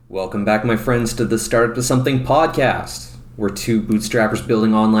Welcome back, my friends, to the Startup to Something podcast. We're two bootstrappers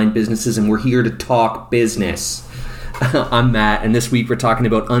building online businesses, and we're here to talk business. I'm Matt, and this week we're talking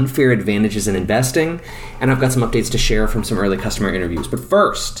about unfair advantages in investing, and I've got some updates to share from some early customer interviews. But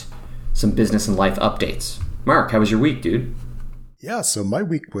first, some business and life updates. Mark, how was your week, dude? Yeah, so my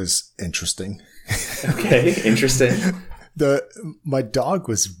week was interesting. Okay, interesting. My dog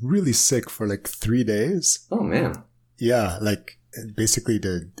was really sick for like 3 days. Oh, man. Yeah, like basically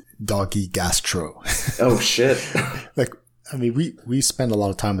the doggy gastro. Oh, shit. Like, I mean, we spend a lot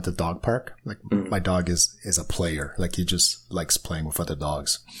of time at the dog park. Like, my dog is a player. Like, he just likes playing with other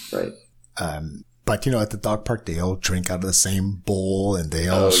dogs. Right. But, you know, at the dog park, they all drink out of the same bowl and they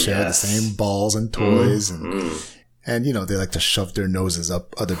all share the same balls and toys. And, you know, they like to shove their noses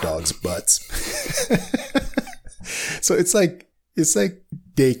up other dogs' butts. So it's like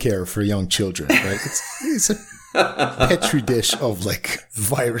daycare for young children, right? It's a petri dish of like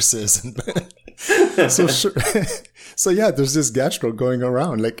viruses and so yeah, there's this gastro going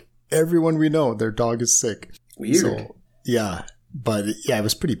around. Like everyone we know, their dog is sick. Weird. So yeah, but yeah, it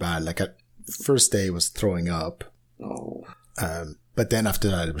was pretty bad. Like at first day was throwing up. Oh. But then after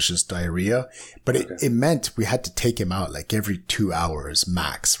that, it was just diarrhea. But it meant we had to take him out like every 2 hours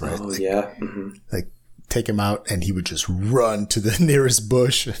max, right? Oh, like, yeah. Like take him out and he would just run to the nearest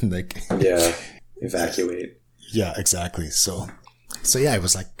bush and like... Yeah, evacuate. Yeah, exactly. So yeah, it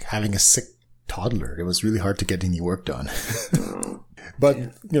was like having a sick toddler. It was really hard to get any work done. But,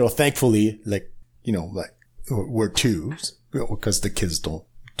 you know, thankfully, like, you know, like we're twos because the kids don't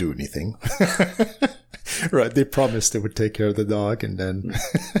do anything. Right. They promised they would take care of the dog. And then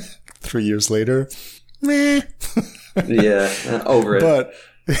 3 years later, meh. Yeah. Over it.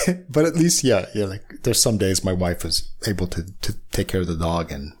 But at least, yeah, like there's some days my wife was able to take care of the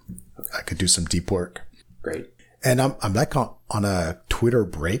dog and I could do some deep work. Great. And I'm like on a Twitter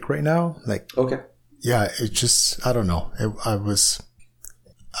break right now. Like, okay. Yeah, it just, I don't know.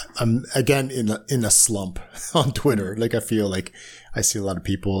 I'm again in a slump on Twitter. Like I feel like I see a lot of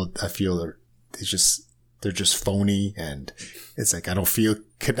people, I feel they're just phony and it's like, I don't feel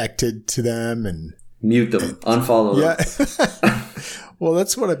connected to them and mute them, unfollow them. Yeah. Well,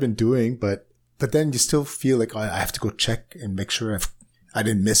 that's what I've been doing, but then you still feel like I have to go check and make sure I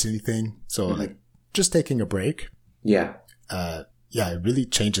didn't miss anything. So like just taking a break. Yeah. It really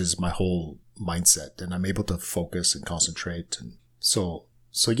changes my whole mindset and I'm able to focus and concentrate. And so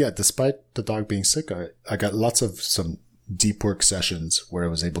yeah, despite the dog being sick, I got lots of some deep work sessions where I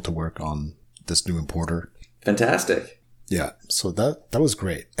was able to work on this new importer. Fantastic. Yeah. So that was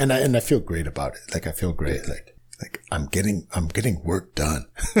great. And I feel great about it. Like I feel great. Like I'm getting work done.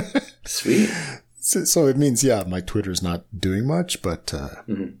 Sweet. So it means, yeah, my Twitter's not doing much, but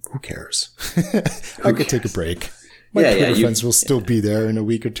who cares? I could take a break. My Twitter friends will still be there in a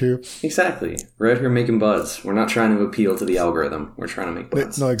week or two. Exactly. We're out here making buzz. We're not trying to appeal to the algorithm. We're trying to make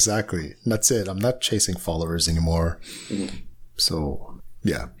buzz. No, exactly. And that's it. I'm not chasing followers anymore. So,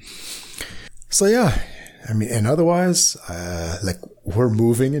 yeah. So, yeah. I mean, and otherwise, like we're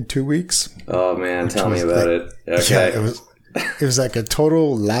moving in 2 weeks. Oh man, tell me about it. Okay. Yeah, it was like a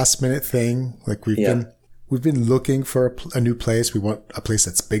total last minute thing. Like we've been looking for a new place. We want a place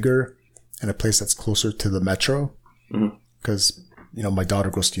that's bigger and a place that's closer to the metro. Because, you know, my daughter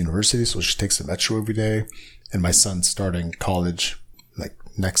goes to university, so she takes the metro every day. And my son's starting college like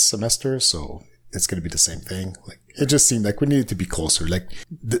next semester, so it's going to be the same thing. Like it just seemed like we needed to be closer. Like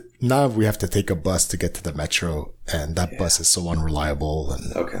now we have to take a bus to get to the metro, and that bus is so unreliable.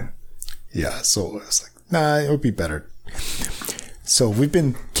 And yeah, so I was like, nah, it would be better. So we've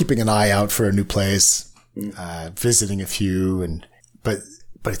been keeping an eye out for a new place, visiting a few, but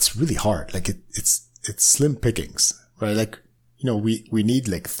it's really hard. Like it's slim pickings, right? Like, you know, we need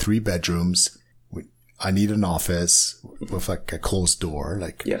like 3 bedrooms. I need an office with like a closed door,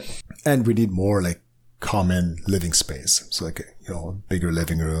 like, and we need more like common living space. So like, you know, bigger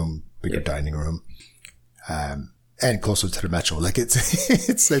living room, bigger dining room, and closer to the metro. Like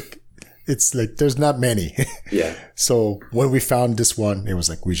it's like there's not many. Yeah. So when we found this one, it was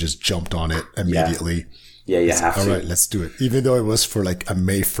like, we just jumped on it immediately. Yeah. You have to. All right, let's do it. Even though it was for like a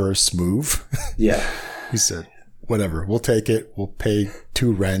May 1st move. Yeah. We said, whatever, we'll take it. We'll pay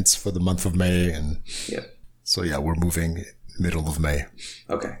 2 rents for the month of May. And so, yeah, we're moving middle of May.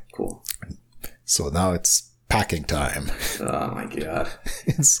 Okay, cool. So now it's packing time. Oh my God.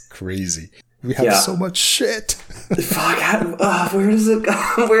 It's crazy. We have so much shit. Fuck, where does it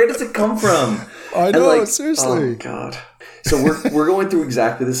come from? I know, seriously. Oh God. So we're going through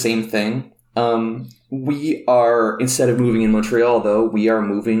exactly the same thing. We are, instead of moving in Montreal, though, we are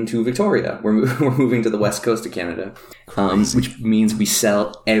moving to Victoria. We're moving to the west coast of Canada, which means we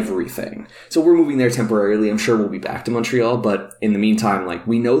sell everything. So we're moving there temporarily. I'm sure we'll be back to Montreal, but in the meantime, like,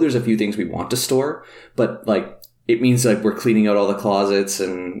 we know there's a few things we want to store, but like, it means like we're cleaning out all the closets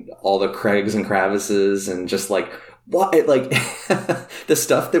and all the Craigs and Kravises and just like, what, like the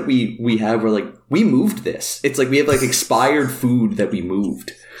stuff that we have, we're like, we moved this. It's like we have like expired food that we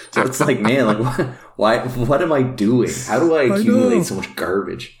moved. So it's like, man, like, what am I doing? How do I accumulate so much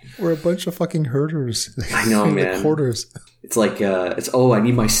garbage? We're a bunch of fucking herders. I know, man. Like hoarders. It's like, I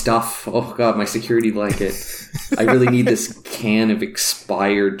need my stuff. Oh God, my security blanket. I really need this can of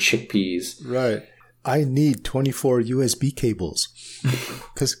expired chickpeas. Right. I need 24 USB cables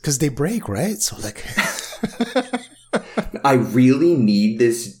because they break, right? So like, I really need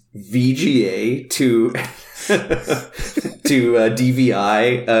this VGA to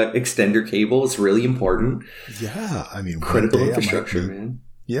DVI extender cable. It's really important. Yeah, I mean, critical infrastructure, man.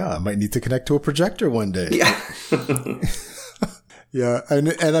 Yeah, I might need to connect to a projector one day. Yeah, yeah, and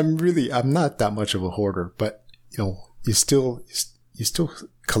I'm not that much of a hoarder, but you know, you still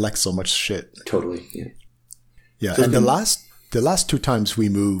collect so much shit. Totally. Yeah. Yeah, so and the last two times we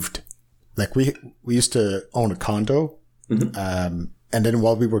moved, like we used to own a condo, and then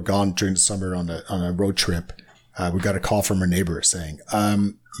while we were gone during the summer on a road trip, we got a call from our neighbor saying,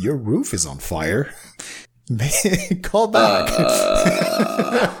 "Your roof is on fire. Call back."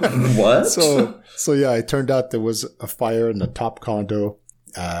 What? So yeah, it turned out there was a fire in the top condo,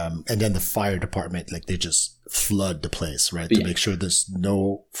 and then the fire department, like, they just flood the place, right, to make sure there's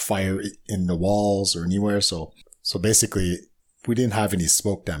no fire in the walls or anywhere. So basically, we didn't have any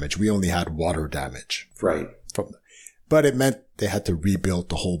smoke damage. We only had water damage. Right. But it meant they had to rebuild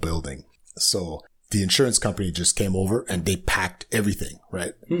the whole building. So the insurance company just came over and they packed everything,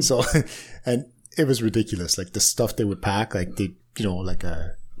 right? So, and it was ridiculous. Like, the stuff they would pack, like, they, you know, like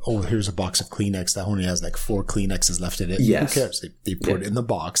here's a box of Kleenex that only has like 4 Kleenexes left in it. Yes. Who cares? They put it in the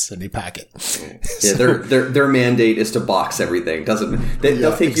box and they pack it. Yeah, their mandate is to box everything.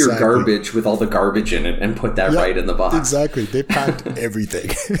 They'll take your garbage with all the garbage in it and put that right in the box. Exactly. They packed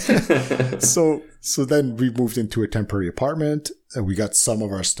everything. So then we moved into a temporary apartment and we got some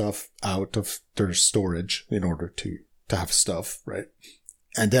of our stuff out of their storage in order to have stuff, right?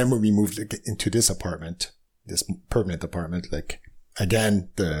 And then when we moved into this apartment, this permanent apartment, like, again,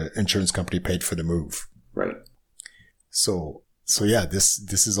 the insurance company paid for the move. Right. So yeah, this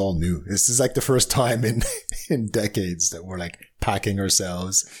is all new. This is like the first time in decades that we're like packing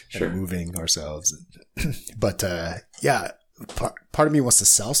ourselves and moving ourselves. But yeah, part of me wants to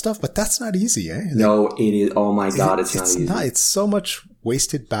sell stuff, but that's not easy, eh? Like, no, it is. Oh my God, it's not easy. It's so much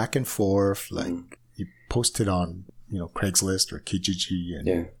wasted back and forth. Like, you post it on, you know, Craigslist or Kijiji, and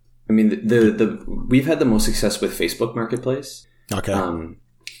yeah. I mean, we've had the most success with Facebook Marketplace. Okay.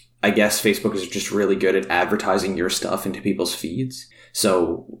 I guess Facebook is just really good at advertising your stuff into people's feeds.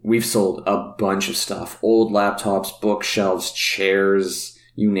 So we've sold a bunch of stuff, old laptops, bookshelves, chairs,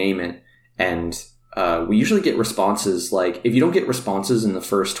 you name it. And we usually get responses. Like, if you don't get responses in the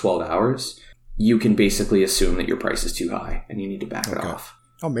first 12 hours, you can basically assume that your price is too high and you need to back it off.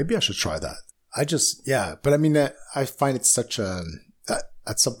 Oh, maybe I should try that. But I mean, I find it such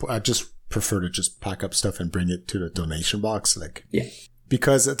at some point, I just prefer to just pack up stuff and bring it to the donation box. Like, yeah,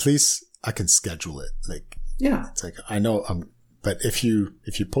 because at least I can schedule it. Like, yeah, it's like, I know but if you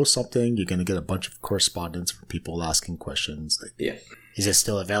post something, you're going to get a bunch of correspondence from people asking questions. Like, yeah, is it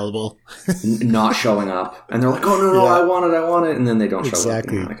still available? Not showing up. And they're like, oh, no, I want it. And then they don't show up.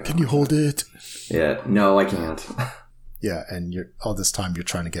 Exactly. Like, can you hold it? Yeah. No, I can't. Yeah. And all this time you're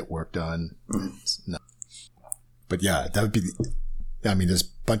trying to get work done. No. But yeah, that would be, I mean, there's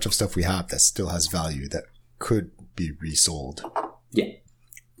a bunch of stuff we have that still has value that could be resold. Yeah.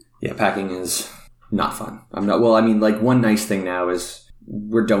 Yeah. Packing is not fun. Like, one nice thing now is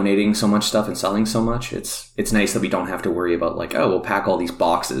we're donating so much stuff and selling so much. It's nice that we don't have to worry about, like, oh, we'll pack all these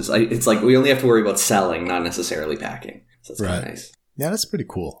boxes. It's like we only have to worry about selling, not necessarily packing. So it's kind of nice. Yeah, that's pretty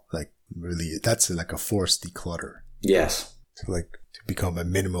cool. Like, really, that's like a forced declutter. Yes. To become a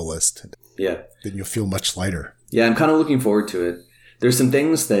minimalist. Yeah. Then you'll feel much lighter. Yeah, I'm kind of looking forward to it. There's some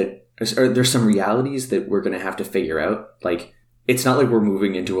things there's some realities that we're going to have to figure out. Like, it's not like we're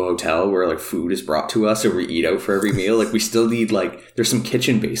moving into a hotel where, like, food is brought to us or we eat out for every meal. Like, we still need, like, there's some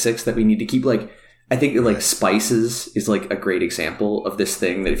kitchen basics that we need to keep. Like, I think, like, spices is, like, a great example of this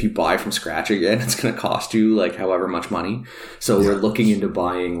thing that if you buy from scratch again, it's going to cost you, like, however much money. So we're looking into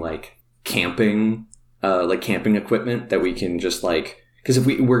buying, like, camping equipment that we can just, like, because if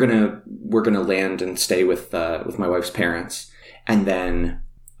we're gonna land and stay with my wife's parents, and then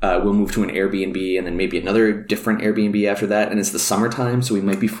we'll move to an Airbnb and then maybe another different Airbnb after that. And it's the summertime, so we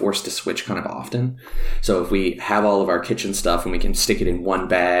might be forced to switch kind of often. So if we have all of our kitchen stuff and we can stick it in one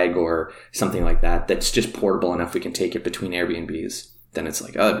bag or something like that, that's just portable enough we can take it between Airbnbs, then it's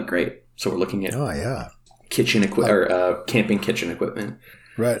like, oh, that'd be great. So we're looking at kitchen or camping kitchen equipment.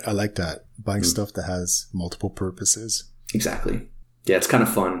 Right. I like that. Buying stuff that has multiple purposes. Exactly. Yeah, it's kind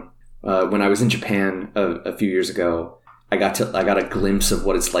of fun. When I was in Japan a few years ago, I got a glimpse of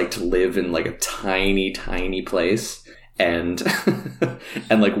what it's like to live in like a tiny, tiny place and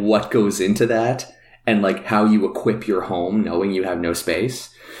and like what goes into that and like how you equip your home knowing you have no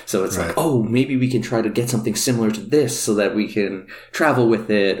space. So it's like, oh, maybe we can try to get something similar to this so that we can travel with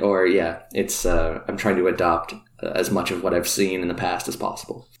it. Or it's I'm trying to adopt as much of what I've seen in the past as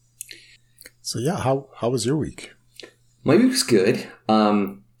possible. So how was your week? My week was good.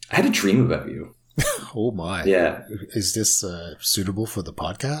 I had a dream about you. Oh my! Yeah, is this suitable for the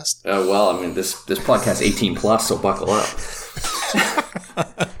podcast? Well, I mean, this podcast 18+, so buckle up.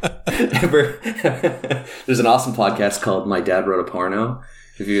 There's an awesome podcast called "My Dad Wrote a Porno."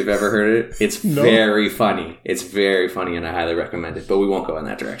 If you've ever heard it, it's very funny. It's very funny, and I highly recommend it. But we won't go in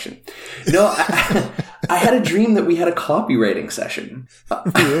that direction. No, I had a dream that we had a copywriting session.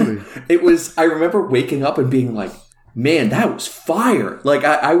 Really? I remember waking up and being like, man, that was fire. Like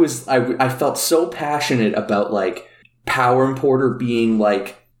I felt so passionate about like Power Importer being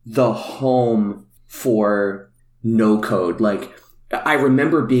like the home for no code. Like I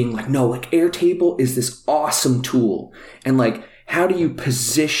remember being like, no, like Airtable is this awesome tool. And like, how do you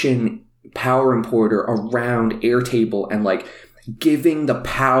position Power Importer around Airtable and like giving the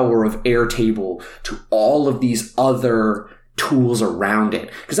power of Airtable to all of these other tools around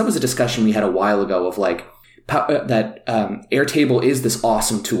it? Because that was a discussion we had a while ago of like, that Airtable is this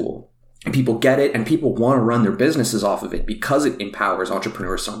awesome tool and people get it and people want to run their businesses off of it because it empowers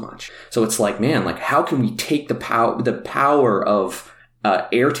entrepreneurs so much. So it's like, man, like how can we take the power of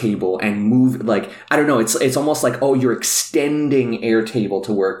Airtable and move, like, I don't know, it's almost like, oh, you're extending Airtable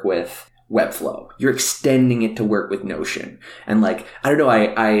to work with Webflow. You're extending it to work with Notion. And like, I don't know,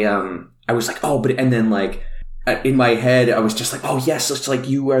 I was like, oh, but, and then like, in my head, I was just like, oh yes, it's like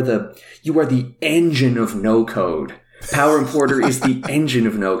you are the engine of no code. Power Importer is the engine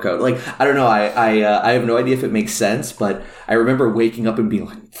of no code. Like, I don't know, I have no idea if it makes sense, but I remember waking up and being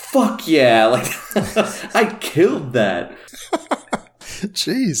like, fuck yeah, like I killed that.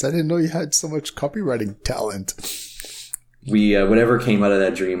 Jeez, I didn't know you had so much copywriting talent. We whatever came out of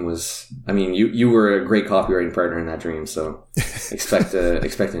that dream was, I mean, you were a great copywriting partner in that dream, so expect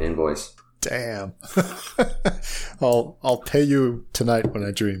an invoice. Damn. I'll pay you tonight when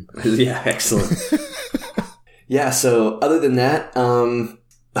I dream. Yeah, excellent. Yeah, so other than that,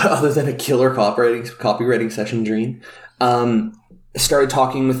 other than a killer copywriting session dream, started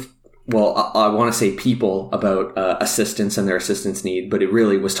talking with, well, I want to say people about assistance and their assistance need, but it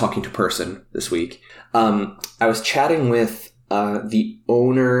really was talking to person this week. I was chatting with the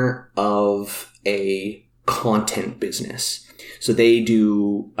owner of a content business. So they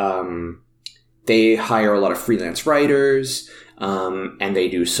do... they hire a lot of freelance writers, and they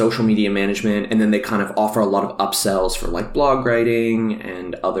do social media management, and then they kind of offer a lot of upsells for like blog writing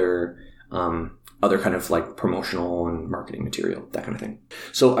and other kind of like promotional and marketing material, that kind of thing.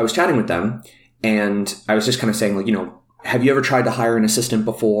 So I was chatting with them, and I was just kind of saying, like, you know, have you ever tried to hire an assistant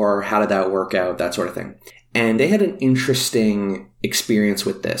before? How did that work out? That sort of thing. And they had an interesting experience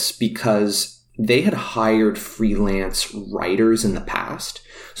with this because they had hired freelance writers in the past.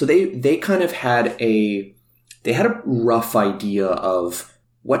 So they kind of had a rough idea of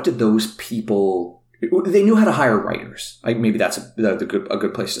what did those people, they knew how to hire writers. Maybe that's a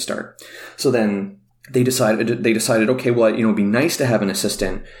good place to start. So then they decided, okay, well, you know, it'd be nice to have an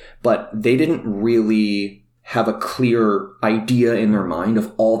assistant, but they didn't really have a clear idea in their mind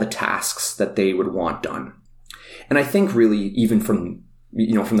of all the tasks that they would want done. And I think really, even from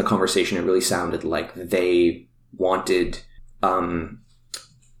the conversation, it really sounded like they wanted,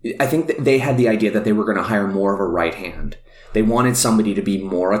 I think that they had the idea that they were going to hire more of a right hand. They wanted somebody to be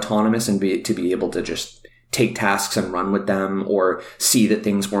more autonomous and to be able to just take tasks and run with them, or see that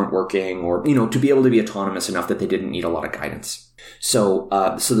things weren't working, or, you know, to be able to be autonomous enough that they didn't need a lot of guidance. So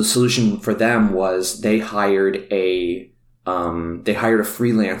the solution for them was they hired a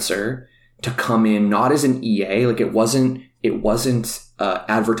freelancer to come in, not as an EA, like it wasn't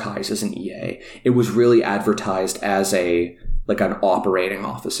advertised as an EA. It was really advertised as an operating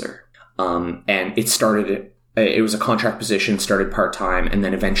officer. And it was a contract position, started part-time, and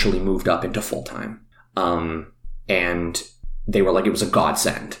then eventually moved up into full-time. And they were like, it was a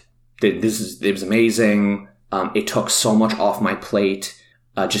godsend. It was amazing. It took so much off my plate.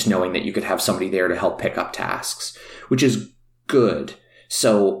 just knowing that you could have somebody there to help pick up tasks, which is good.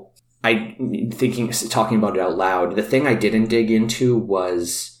 So talking about it out loud, the thing I didn't dig into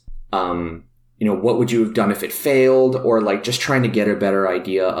was, what would you have done if it failed, or like just trying to get a better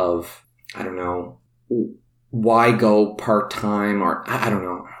idea of, I don't know, why go part-time, or I don't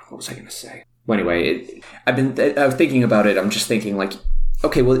know. What was I going to say? Well, anyway, I was thinking about it. I'm just thinking like,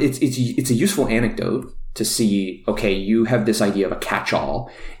 okay, well, it's a useful anecdote to see, okay, you have this idea of a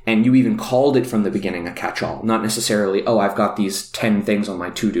catch-all, and you even called it from the beginning a catch-all, not necessarily, oh, I've got these 10 things on my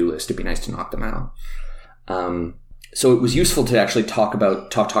to-do list. It'd be nice to knock them out. So it was useful to actually talk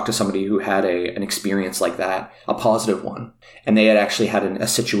to somebody who had an experience like that, a positive one. And they had actually had a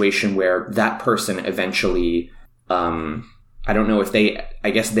situation where that person eventually, I don't know if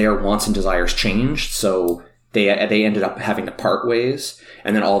I guess their wants and desires changed. So they ended up having to part ways.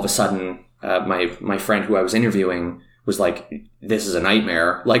 And then all of a sudden, my friend who I was interviewing was like, this is a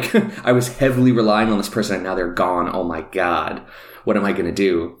nightmare. Like, I was heavily relying on this person and now they're gone. Oh my God. What am I going to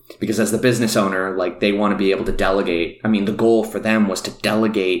do? Because as the business owner, like, they want to be able to delegate. I mean, the goal for them was to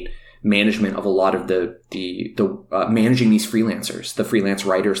delegate management of a lot of the managing these freelancers, the freelance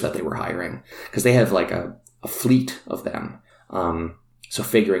writers that they were hiring, because they have like a fleet of them. So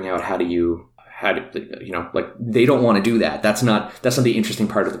figuring out how to, like, they don't want to do that. That's not the interesting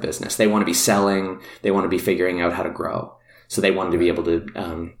part of the business. They want to be selling. They want to be figuring out how to grow. So they wanted to be able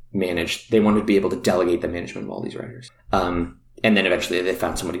to manage. They wanted to be able to delegate the management of all these writers. And then eventually they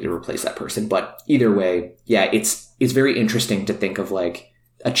found somebody to replace that person. But either way, yeah, it's very interesting to think of like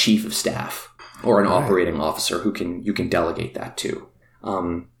a chief of staff or an operating officer you can delegate that to.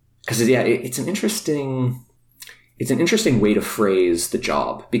 Because it's an interesting way to phrase the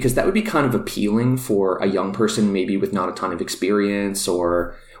job, because that would be kind of appealing for a young person, maybe with not a ton of experience,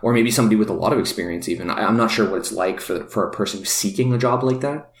 or maybe somebody with a lot of experience even. I'm not sure what it's like for a person who's seeking a job like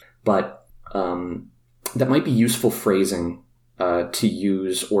that, but that might be useful phrasing to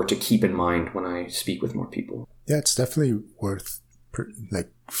use or to keep in mind when I speak with more people. Yeah, it's definitely worth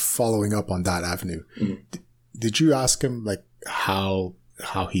following up on that avenue. Mm-hmm. Did you ask him like how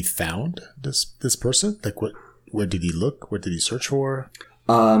he found this person? Like where did he look? What did he search for?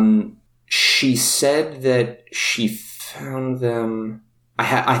 She said that she found them.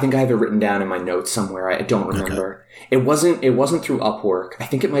 I think I have it written down in my notes somewhere. I don't remember. Okay. It wasn't through Upwork. I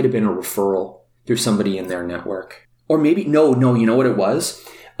think it might have been a referral through somebody in their network. Or maybe, no, you know what it was?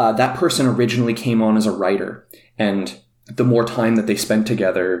 That person originally came on as a writer. And the more time that they spent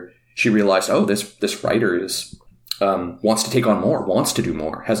together, she realized, oh, this writer is wants to take on more, wants to do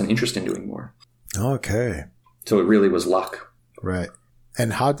more, has an interest in doing more. Okay. So it really was luck. Right.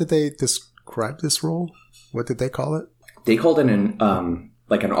 And how did they describe this role? What did they call it? They called it an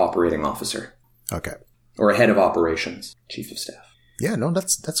operating officer. Okay. Or a head of operations, chief of staff. Yeah, no,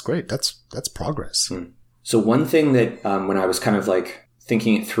 that's great. That's progress. So one thing that when I was kind of like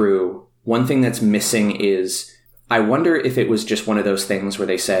thinking it through, one thing that's missing is, I wonder if it was just one of those things where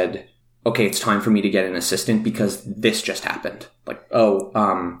they said, okay, it's time for me to get an assistant because this just happened. Like,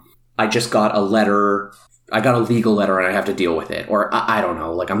 I just got a letter. I got a legal letter and I have to deal with it. Or I don't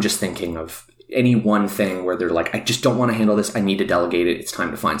know. Like, I'm just thinking of any one thing where they're like, I just don't want to handle this. I need to delegate it. It's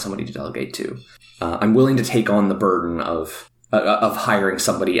time to find somebody to delegate to. I'm willing to take on the burden of hiring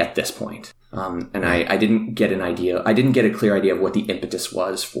somebody at this point. And I didn't get an idea. I didn't get a clear idea of what the impetus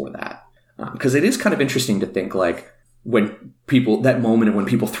was for that. Because it is kind of interesting to think like that moment when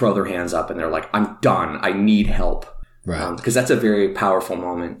people throw their hands up and they're like, I'm done. I need help. Right. Because that's a very powerful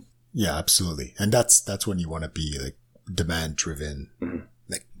moment. Yeah, absolutely. And that's when you want to be like demand driven. Mm-hmm.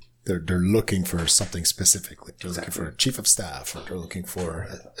 Like they're looking for something specific. Like they're looking for a chief of staff, or they're looking for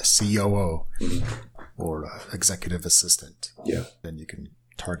a COO or an executive assistant. Yeah. Then you can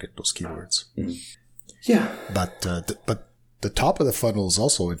target those keywords. Mm-hmm. Yeah. But the top of the funnel is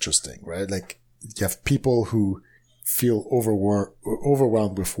also interesting, right? Like you have people who feel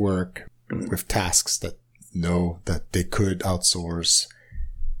overwhelmed with work, with tasks that know that they could outsource,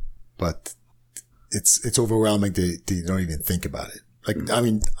 but it's overwhelming. They don't even think about it. Like, I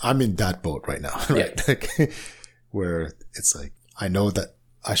mean, I'm in that boat right now, right? Yeah. Like, where it's like, I know that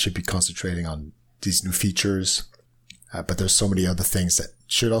I should be concentrating on these new features, but there's so many other things that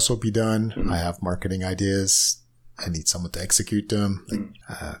should also be done. Mm-hmm. I have marketing ideas. I need someone to execute them.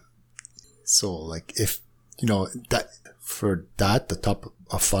 Like, so like if, that for that, the top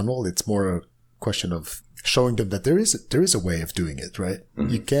of funnel, it's more a question of showing them that there is a way of doing it, right? Mm-hmm.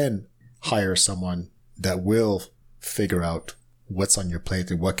 You can hire someone that will figure out what's on your plate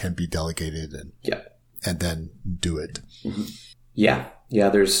and what can be delegated and then do it. Mm-hmm. Yeah. Yeah.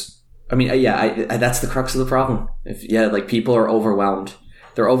 That's the crux of the problem. Like people are overwhelmed.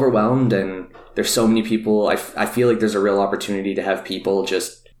 they're overwhelmed, and there's so many people. I feel like there's a real opportunity to have people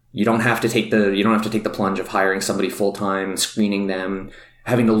just, you don't have to take the plunge of hiring somebody full time, screening them,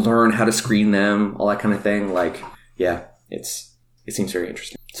 having to learn how to screen them, all that kind of thing. Like, yeah, it seems very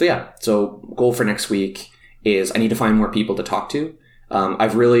interesting. So yeah, goal for next week is I need to find more people to talk to.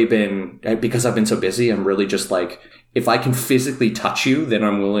 I've really been, because I've been so busy, I'm really just like, if I can physically touch you, then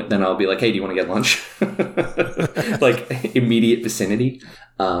then I'll be like, hey, do you want to get lunch? Like immediate vicinity.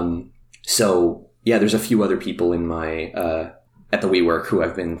 So yeah, there's a few other people in my, at the WeWork who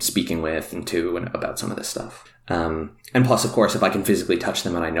I've been speaking with and about some of this stuff. And plus, of course, if I can physically touch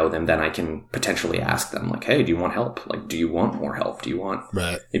them and I know them, then I can potentially ask them like, hey, do you want help? Like, do you want more help? Do you want,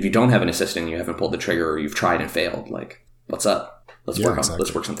 if you don't have an assistant, you haven't pulled the trigger, or you've tried and failed, like, what's up? Let's work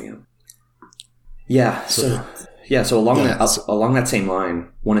something out. Yeah. So along that same line,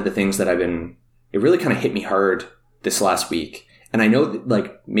 one of the things that it really kind of hit me hard this last week. And I know that,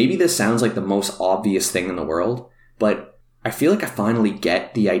 like, maybe this sounds like the most obvious thing in the world, but I feel like I finally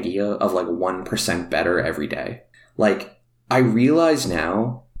get the idea of like 1% better every day. Like, I realize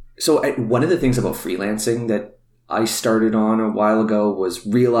now, one of the things about freelancing that I started on a while ago was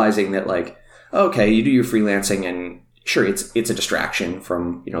realizing that, like, okay, you do your freelancing and sure, it's a distraction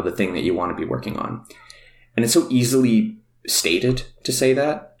from, the thing that you want to be working on. And it's so easily stated to say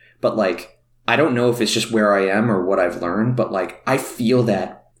that, but like, I don't know if it's just where I am or what I've learned, but like, I feel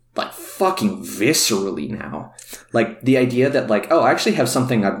that like fucking viscerally now. Like the idea that like, oh, I actually have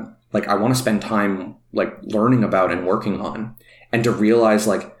something I want to spend time like learning about and working on, and to realize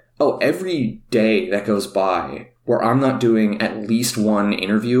like, oh, every day that goes by where I'm not doing at least one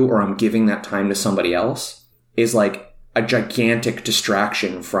interview or I'm giving that time to somebody else is like a gigantic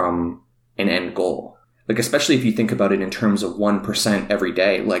distraction from an end goal. Like, especially if you think about it in terms of 1% every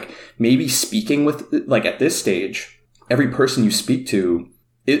day, like maybe speaking with, like at this stage, every person you speak to,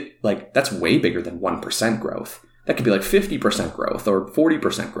 like that's way bigger than 1% growth. That could be like 50% growth or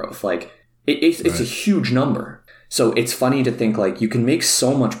 40% growth. Like it's a huge number. So it's funny to think like you can make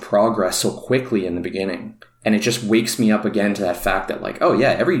so much progress so quickly in the beginning. And it just wakes me up again to that fact that like, oh yeah,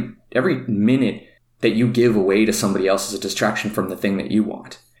 every minute that you give away to somebody else is a distraction from the thing that you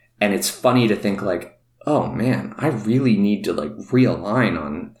want. And it's funny to think like, oh man, I really need to like realign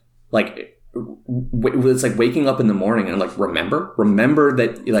on like, it's like waking up in the morning and like, remember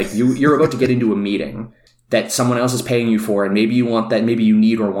that like you're about to get into a meeting that someone else is paying you for. And maybe you want that, maybe you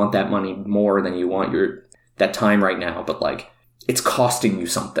need or want that money more than you want that time right now. But like, it's costing you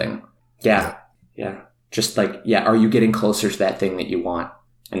something. Yeah. Just like, yeah, are you getting closer to that thing that you want?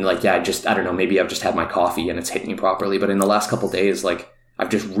 And like, yeah, I don't know, maybe I've just had my coffee and it's hitting me properly. But in the last couple of days, like, I've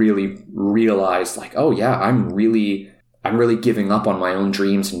just really realized like, oh yeah, I'm really giving up on my own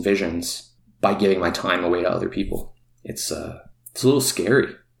dreams and visions by giving my time away to other people. It's a little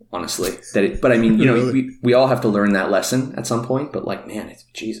scary, honestly. But I mean, really? we all have to learn that lesson at some point. But like, man, it's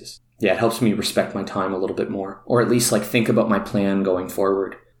Jesus. Yeah, it helps me respect my time a little bit more, or at least like think about my plan going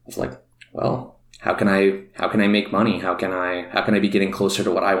forward. It's like, well, how can I make money? How can I be getting closer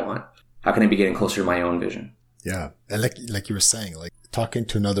to what I want? How can I be getting closer to my own vision? Yeah, and like you were saying, like talking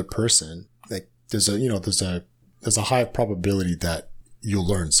to another person, like there's a high probability that you'll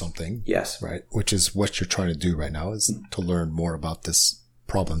learn something. Yes. Right. Which is what you're trying to do right now, is to learn more about this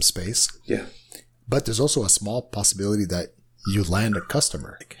problem space. Yeah. But there's also a small possibility that you land a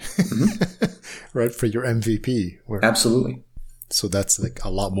customer, right? For your MVP. Absolutely. So that's like a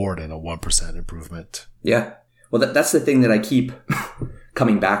lot more than a 1% improvement. Yeah. Well, that's the thing that I keep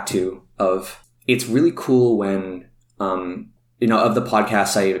coming back to of, it's really cool when, of the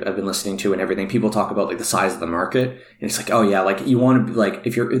podcasts I've been listening to and everything, people talk about like the size of the market. And it's like, oh yeah, like you want to be like,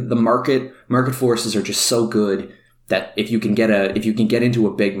 if you're the market forces are just so good that if you can get into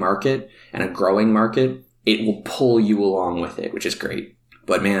a big market and a growing market, it will pull you along with it, which is great.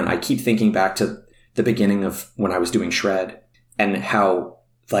 But man, I keep thinking back to the beginning of when I was doing Shred and how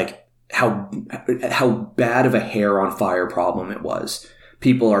bad of a hair on fire problem it was.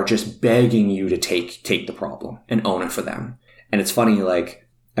 People are just begging you to take the problem and own it for them. And it's funny, like,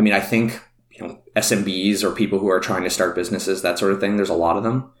 I mean, I think, SMBs or people who are trying to start businesses, that sort of thing, there's a lot of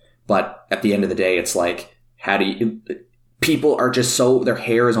them. But at the end of the day, it's like, people are just their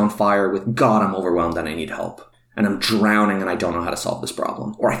hair is on fire with, God, I'm overwhelmed and I need help. And I'm drowning and I don't know how to solve this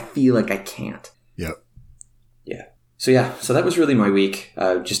problem. Or I feel like I can't. Yep. Yeah. So that was really my week.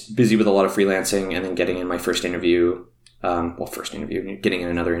 Just busy with a lot of freelancing and then getting in my first interview. Getting in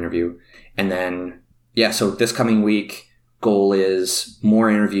another interview. And then, so this coming week, goal is more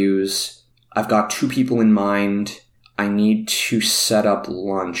interviews. I've got 2 people in mind. I need to set up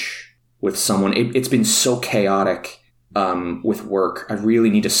lunch with someone. It's been so chaotic with work. I really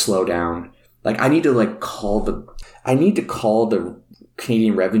need to slow down. Like, I need to call the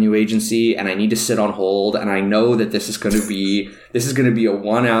Canadian Revenue Agency, and I need to sit on hold, and I know that this is going to be a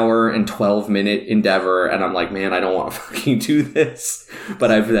 1 hour and 12 minute endeavor, and I'm like, man, I don't want to fucking do this.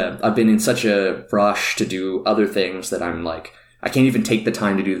 But I've been in such a rush to do other things that I'm like, I can't even take the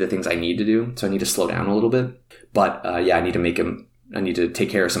time to do the things I need to do, so I need to slow down a little bit. But I need to take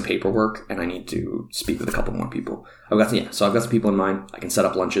care of some paperwork, and I need to speak with a couple more people. I've got some people in mind. I can set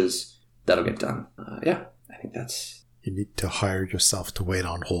up lunches. That'll get done. I think that's... You need to hire yourself to wait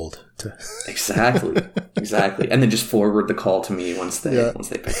on hold. Exactly. And then just forward the call to me once they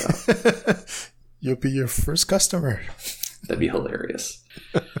pick up. You'll be your first customer. That'd be hilarious.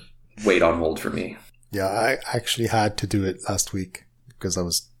 Wait on hold for me. Yeah, I actually had to do it last week because I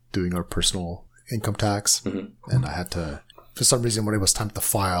was doing our personal income tax. Mm-hmm. And I had to, for some reason, when it was time to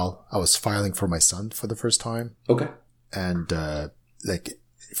file, I was filing for my son for the first time. Okay. And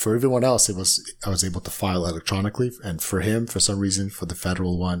for everyone else, I was able to file electronically. And for him, for some reason, for the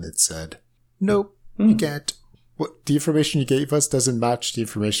federal one, it said, nope, you can't. The information you gave us doesn't match the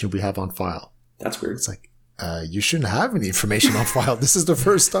information we have on file. That's weird. It's like, you shouldn't have any information on file. This is the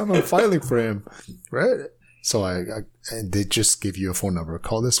first time I'm filing for him. Right? So and they just give you a phone number.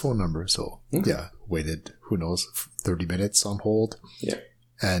 Call this phone number. So waited, who knows, 30 minutes on hold. Yeah.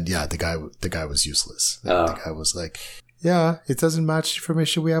 And the guy was useless. The guy was like, yeah, it doesn't match the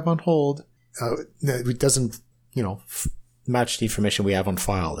information we have on hold. It doesn't, match the information we have on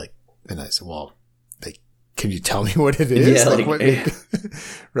file. And I said, well, can you tell me what it is? Yeah,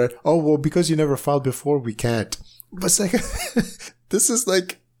 right. Oh, well, because you never filed before, we can't. But it's like, this is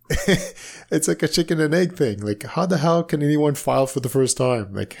like, it's like a chicken and egg thing. Like, how the hell can anyone file for the first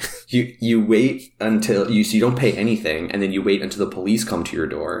time? Like, you wait until you don't pay anything, and then you wait until the police come to your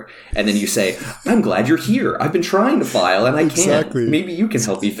door, and then you say, "I'm glad you're here. I've been trying to file, and I can't. Maybe you can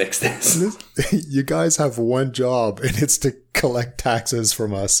help me fix this." You guys have one job, and it's to collect taxes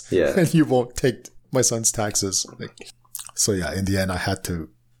from us. Yeah, and you won't take my son's taxes. So yeah, in the end, I had to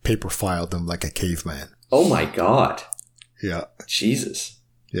paper file them like a caveman. Oh my God. Yeah. Jesus.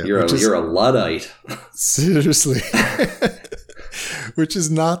 Yeah, you're a Luddite. Seriously. Which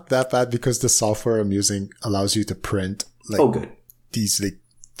is not that bad because the software I'm using allows you to print good. These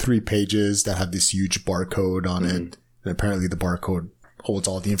 3 pages that have this huge barcode on it. And apparently the barcode holds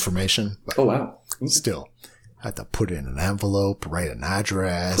all the information. But wow. Still, I had to put it in an envelope, write an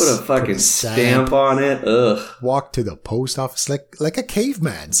address. Put a fucking stamp on it. Ugh. Walk to the post office like a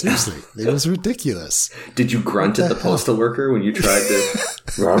caveman. Seriously. It was ridiculous. Did you grunt at the postal worker when you tried to...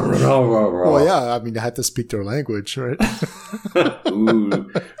 Well, yeah. I mean, I had to speak their language, right?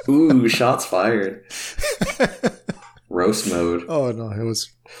 Ooh, shots fired. Roast mode. Oh, no. It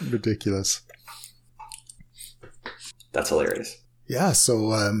was ridiculous. That's hilarious. Yeah.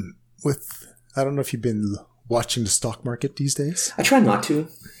 So, I don't know if you've been watching the stock market these days. I try not to.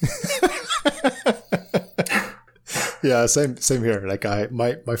 Yeah, same here. Like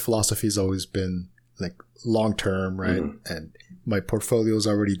my philosophy has always been like long term, right? Mm-hmm. And my portfolio is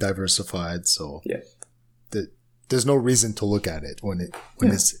already diversified, so there's no reason to look at it when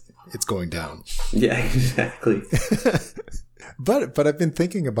it's going down. Yeah, exactly. But I've been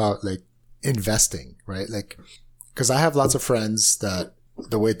thinking about like investing, right? Like, because I have lots of friends that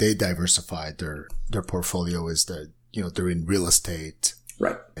the way they diversified their portfolio is that, they're in real estate.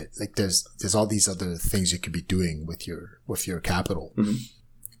 Right. Like there's all these other things you could be doing with your capital.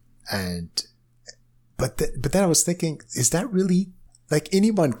 Mm-hmm. But then I was thinking, is that really, like,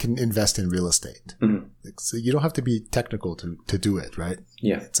 anyone can invest in real estate? Mm-hmm. Like, so you don't have to be technical to do it, right?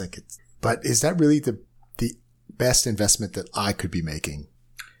 Yeah. But is that really the best investment that I could be making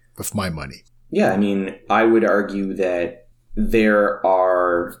with my money? Yeah. I mean, I would argue that there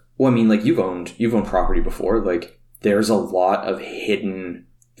are, like you've owned property before. Like, there's a lot of hidden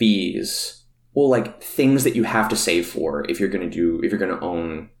fees. Well, like things that you have to save for if you're going to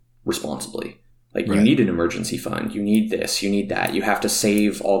own responsibly. Like, right. You need an emergency fund. You need this. You need that. You have to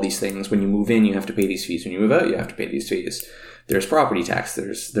save all these things. When you move in, you have to pay these fees. When you move out, you have to pay these fees. There's property tax.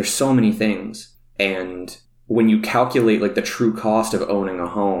 There's so many things. And when you calculate like the true cost of owning a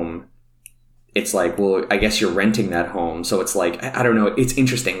home, it's like, well, I guess you're renting that home. So it's like, I don't know. It's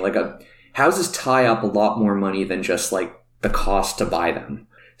interesting. Like, houses tie up a lot more money than just like the cost to buy them.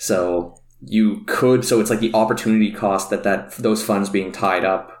 So it's like the opportunity cost that those funds being tied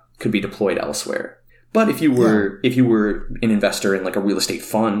up could be deployed elsewhere. But if you were an investor in like a real estate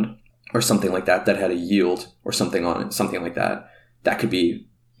fund or something like that had a yield or something on it, something like that could be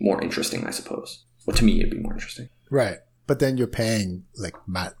more interesting, I suppose. Well, to me, it'd be more interesting. Right. But then you're paying like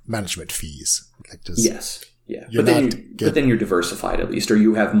management fees. Like just yes. Yeah. But then you're diversified at least, or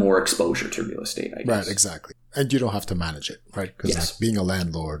you have more exposure to real estate, I guess. Right, exactly. And you don't have to manage it, right? Because like being a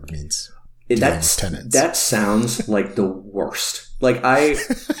landlord means tenants. That sounds like the worst. Like I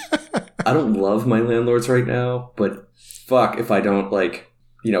don't love my landlords right now, but fuck if I don't like,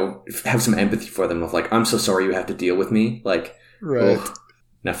 you know, have some empathy for them of like, I'm so sorry you have to deal with me. Like, right. Oh,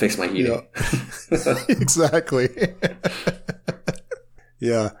 now fix my heating. Yeah. Exactly.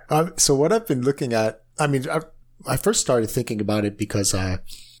 Yeah. So what I've been looking at, I mean, I first started thinking about it because I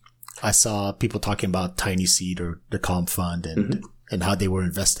saw people talking about Tiny Seed or the Calm Fund and how they were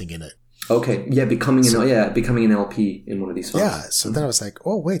investing in it. Okay. Yeah. Becoming an LP in one of these funds. Yeah. So then I was like,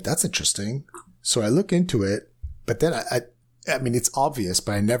 oh, wait, that's interesting. So I look into it, but then I mean, it's obvious,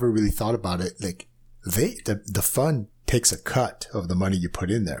 but I never really thought about it. Like the fund takes a cut of the money you put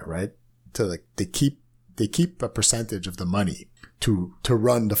in there, right? So like they keep a percentage of the money to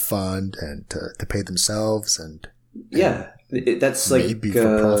run the fund and to pay themselves and that's like maybe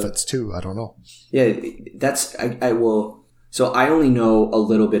for profits too. I don't know. Yeah, that's I will. So I only know a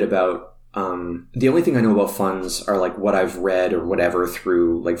little bit about. The only thing I know about funds are like what I've read or whatever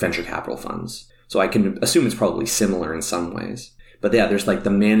through like venture capital funds. So I can assume it's probably similar in some ways. But yeah, there's like the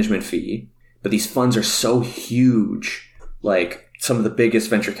management fee. But these funds are so huge. Like some of the biggest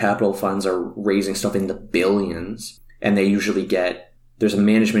venture capital funds are raising stuff in the billions. And they usually there's a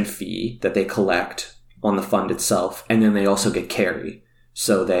management fee that they collect on the fund itself. And then they also get carry.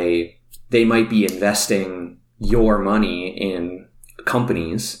 So they might be investing your money in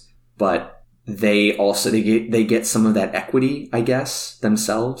companies, but they get some of that equity, I guess,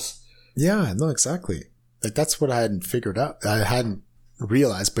 themselves. Yeah, no, exactly. Like that's what I hadn't figured out. I hadn't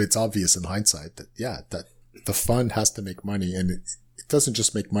realized, but it's obvious in hindsight that the fund has to make money, and it doesn't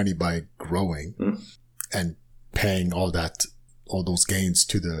just make money by growing and paying all those gains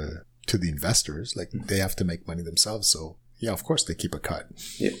to the investors. Like they have to make money themselves. So yeah, of course they keep a cut.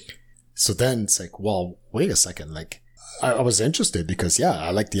 Yeah. So then it's like, well, wait a second. Like I was interested because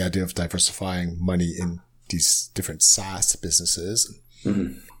I like the idea of diversifying money in these different SaaS businesses.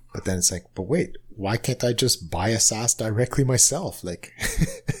 Mm-hmm. But then it's like, but wait, why can't I just buy a SaaS directly myself? Like,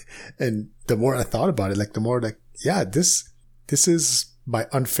 and the more I thought about it, like the more like, yeah, this is my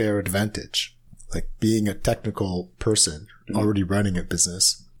unfair advantage. Like being a technical person already running a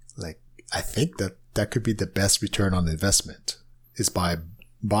business. Like, I think that could be the best return on investment is by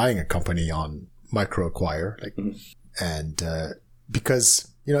buying a company on MicroAcquire. Like, and,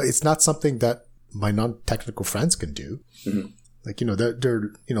 because, you know, it's not something that my non-technical friends can do. Mm-hmm. Like, you know,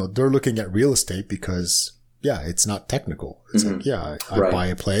 they're looking at real estate because, it's not technical. It's like, I buy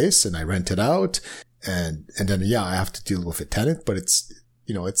a place and I rent it out and then, I have to deal with a tenant, but it's,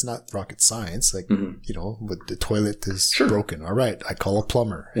 you know, it's not rocket science. Like, you know, but the toilet is broken. All right. I call a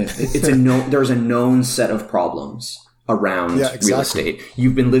plumber. Yeah. There's a known set of problems around real estate.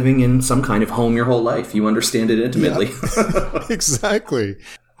 You've been living in some kind of home your whole life. You understand it intimately. Yeah. Exactly.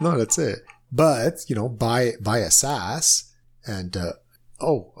 No, that's it. But, you know, buy a SaaS. And,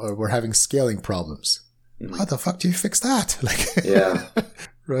 we're having scaling problems. Mm-hmm. How the fuck do you fix that? Like,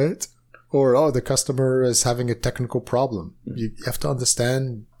 right? Or, the customer is having a technical problem. Mm-hmm. You have to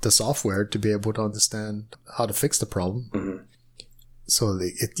understand the software to be able to understand how to fix the problem. Mm-hmm. So,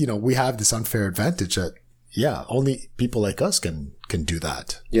 we have this unfair advantage that, only people like us can do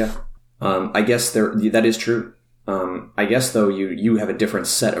that. Yeah. I guess that is true. I guess though, you have a different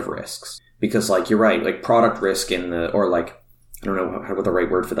set of risks because like, you're right, like product risk I don't know what the right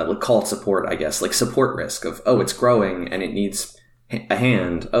word for that. Like call it support, I guess. Like support risk of, it's growing and it needs a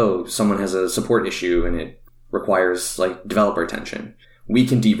hand. Someone has a support issue and it requires like developer attention. We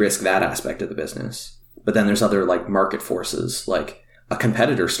can de-risk that aspect of the business. But then there's other like market forces, like a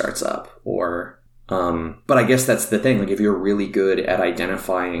competitor starts up or, but I guess that's the thing. Like if you're really good at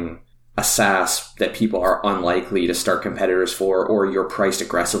identifying a SaaS that people are unlikely to start competitors for, or you're priced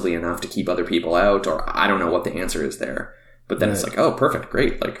aggressively enough to keep other people out, or I don't know what the answer is there. But then it's like, perfect,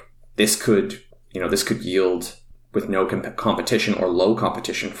 great. Like this could yield with no competition or low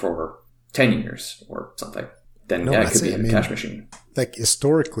competition for 10 years or something. Then it could be a cash machine. Like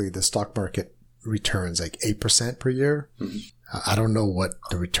historically, the stock market returns like 8% per year. Mm-hmm. I don't know what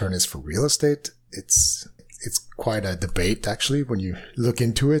the return is for real estate. It's quite a debate actually when you look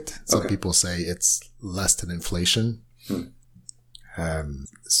into it. Some people say it's less than inflation.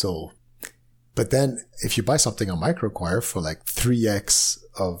 But then if you buy something on MicroAcquire for like 3x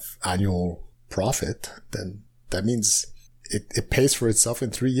of annual profit, then that means it pays for itself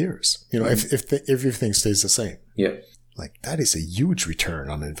in 3 years. You know, if everything stays the same. Yeah. Like that is a huge return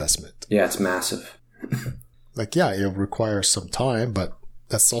on investment. Yeah, it's massive. Like, it'll require some time, but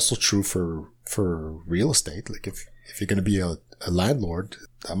that's also true for for real estate. Like if you're going to be a landlord,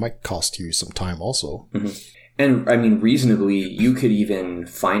 that might cost you some time also. Mm-hmm. And I mean, reasonably, you could even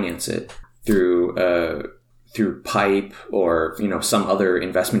finance it through PIPE or, some other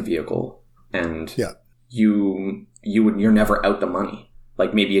investment vehicle. And you're never out the money.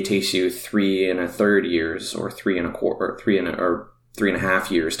 Like maybe it takes you 3 1/3 years or 3 1/4 or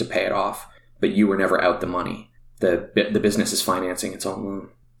 3.5 years to pay it off, but you were never out the money. The business is financing its own loan.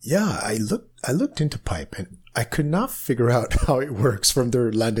 Yeah, I looked into PIPE and I could not figure out how it works from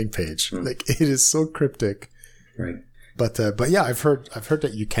their landing page. Like it is so cryptic. Right. But yeah, I've heard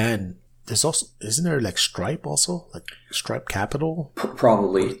that you can. There's also, isn't there like Stripe also? Like Stripe Capital?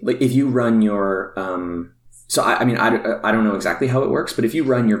 Probably. Like if you run your so I mean, I don't know exactly how it works, but if you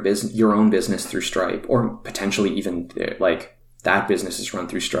run your own business through Stripe, or potentially even like that business is run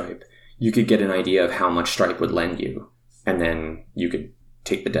through Stripe, you could get an idea of how much Stripe would lend you, and then you could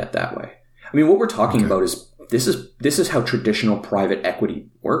take the debt that way. I mean, what we're talking about is this is how traditional private equity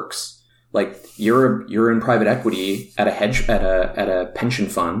works. Like you're in private equity at a pension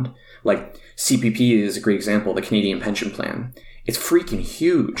fund. Like CPP is a great example, the Canadian Pension Plan. It's freaking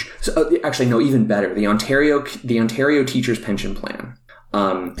huge. So actually, no, even better. The Ontario Teachers Pension Plan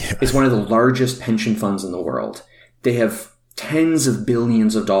is one of the largest pension funds in the world. They have tens of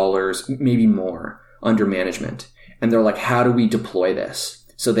billions of dollars, maybe more, under management. And they're like, how do we deploy this?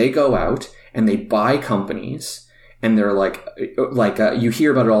 So they go out and they buy companies, and they're like you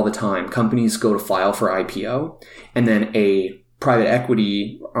hear about it all the time. Companies go to file for IPO, and then a private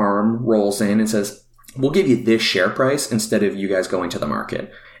equity arm rolls in and says, we'll give you this share price instead of you guys going to the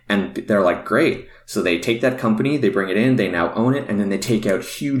market. And they're like, great. So they take that company, they bring it in, they now own it, and then they take out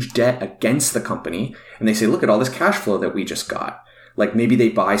huge debt against the company. And they say, look at all this cash flow that we just got. Like maybe they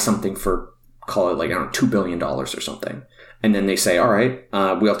buy something for, call it like, I don't know, $2 billion or something. And then they say, all right,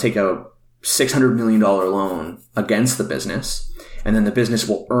 we'll take a $600 million loan against the business. And then the business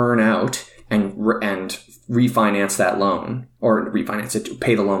will earn out and refinance that loan, or refinance it to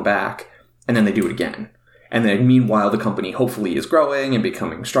pay the loan back. And then they do it again. And then meanwhile, the company hopefully is growing and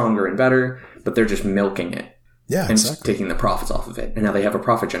becoming stronger and better, but they're just milking it. Yeah, and exactly. Taking the profits off of it. And now they have a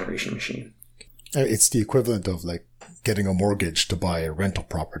profit generation machine. It's the equivalent of like getting a mortgage to buy a rental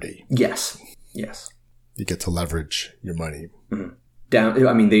property. Yes. You get to leverage your money.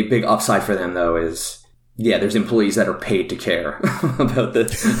 Mm-hmm. The big upside for them though is, there's employees that are paid to care about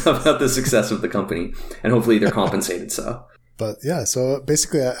the success of the company, and hopefully they're compensated so. But yeah, so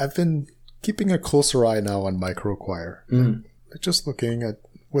basically I've been keeping a closer eye now on MicroAcquire. Just looking at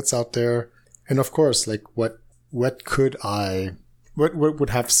what's out there. And of course, like what would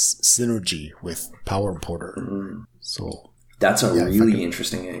have synergy with Power Importer. So that's a really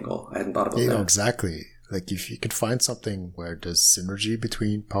interesting angle. I hadn't thought about that. Exactly. Like if you could find something where there's synergy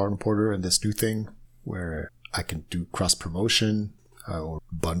between Power Importer and this new thing where I can do cross promotion or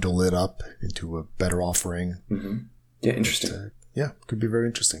bundle it up into a better offering. Mm-hmm. Yeah, interesting. Could be very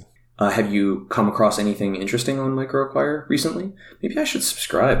interesting. Have you come across anything interesting on MicroAcquire recently? Maybe I should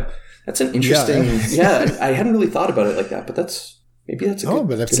subscribe. That's an interesting. I hadn't really thought about it like that, but that's a good. Oh,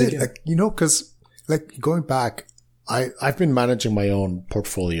 but that's it. Like, because like going back, I've been managing my own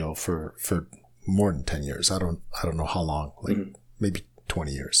portfolio for more than 10 years. I don't know how long. Like maybe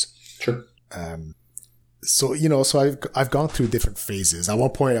 20 years. Sure. So I've gone through different phases. At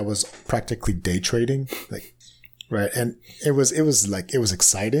one point, I was practically day trading, like. Right. And it was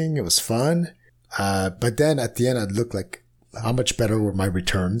exciting. It was fun. But then at the end, I'd look like how much better were my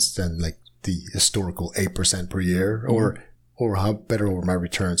returns than like the historical 8% per year, or how better were my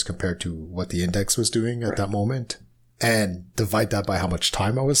returns compared to what the index was doing at that moment, and divide that by how much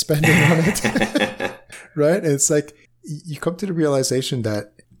time I was spending on it. Right. And it's like, you come to the realization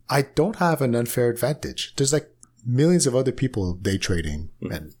that I don't have an unfair advantage. There's like millions of other people day trading.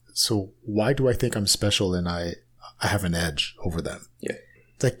 And so why do I think I'm special and I have an edge over them? Yeah.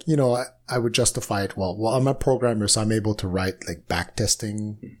 Like, I would justify it. Well, I'm a programmer, so I'm able to write like back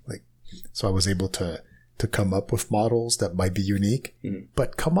testing. Like, so I was able to come up with models that might be unique.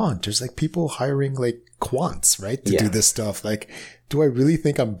 But come on, there's like people hiring like quants, right? To do this stuff. Like, do I really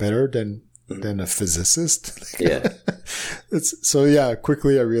think I'm better than a physicist?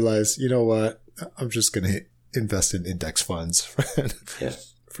 Quickly I realized, you know what? I'm just going to invest in index funds.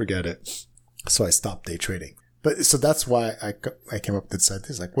 Forget it. So I stopped day trading. But so that's why I came up with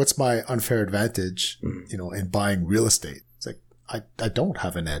this. Like, what's my unfair advantage, in buying real estate? It's like, I don't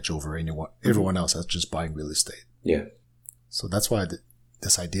have an edge over everyone else that's just buying real estate. Yeah. So that's why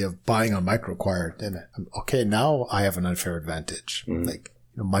this idea of buying on MicroAcquire, then okay, now I have an unfair advantage. Like,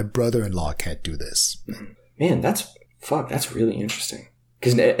 my brother-in-law can't do this. Man, that's really interesting.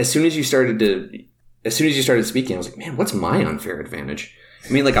 Because as soon as you started speaking, I was like, man, what's my unfair advantage?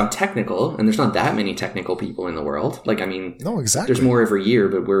 I mean, like, I'm technical, and there's not that many technical people in the world. Like, I mean, no, exactly. There's more every year,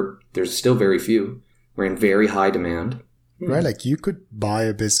 but there's still very few. We're in very high demand. Right? Like, you could buy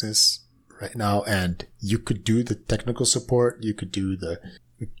a business right now, and you could do the technical support. You could do the,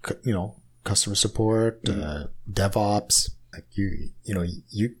 customer support, DevOps. Like, you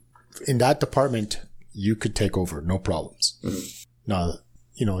in that department, you could take over, no problems. Now,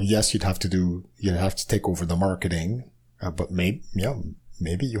 yes, you'd have to take over the marketing, but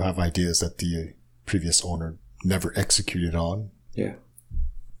maybe you have ideas that the previous owner never executed on. Yeah.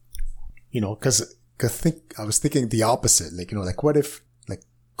 Because I was thinking the opposite. Like, what if, like,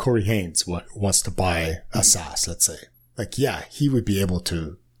 Corey Haynes wants to buy a SaaS, let's say. Like, yeah, he would be able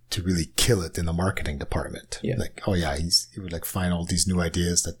to really kill it in the marketing department. Yeah. Like, oh yeah, he would, like, find all these new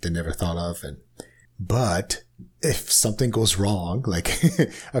ideas that they never thought of. But if something goes wrong, like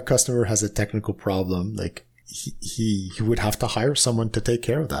a customer has a technical problem, like, he would have to hire someone to take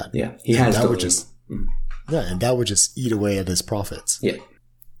care of that. Yeah. He has to. And that would just eat away at his profits. Yeah.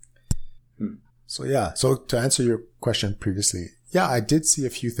 So yeah. So to answer your question previously, yeah, I did see a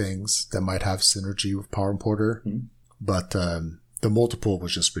few things that might have synergy with Power Importer, but the multiple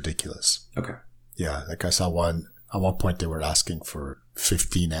was just ridiculous. Okay. Yeah. Like, I saw one, at one point they were asking for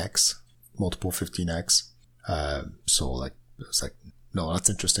 15x, multiple 15x. So, like, it was like, no, that's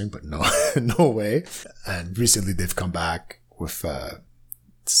interesting, but no, no way. And recently they've come back with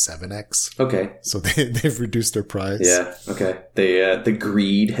 7x. Okay. So they've reduced their price. Yeah. Okay. The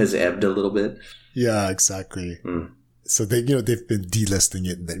greed has ebbed a little bit. Yeah, exactly. So they've been delisting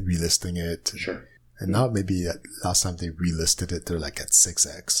it and then relisting it. Sure. And now maybe last time they relisted it, they're like at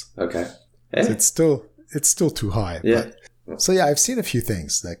 6x. Okay. Hey. So it's still too high. Yeah. So yeah, I've seen a few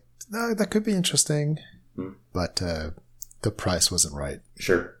things like that could be interesting, but the price wasn't right.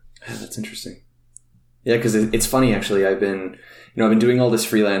 Sure. Yeah, that's interesting. Yeah, because it's funny, actually. I've been doing all this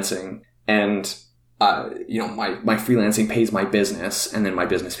freelancing, and my freelancing pays my business, and then my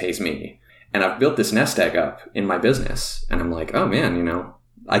business pays me. And I've built this nest egg up in my business, and I'm like, oh man,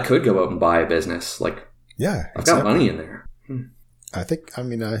 I could go out and buy a business. Like, yeah, I've got money in there. I think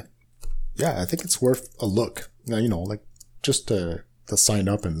it's worth a look. Like, just to sign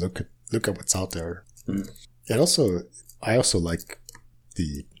up and look at what's out there. And I also like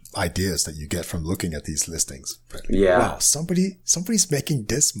the ideas that you get from looking at these listings. Right? Yeah. Wow, somebody's making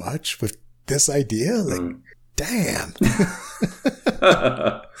this much with this idea? Like, damn.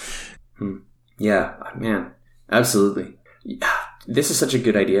 Yeah, man, absolutely. Yeah, this is such a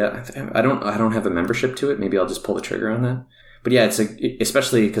good idea. I don't have a membership to it. Maybe I'll just pull the trigger on that. But yeah, it's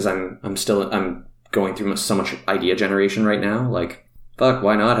especially because I'm going through so much idea generation right now. Like, fuck,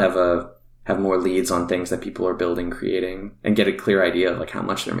 why not have more leads on things that people are building, creating, and get a clear idea of, like, how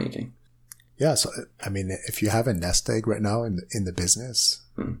much they're making. Yeah. So, I mean, if you have a nest egg right now in the business,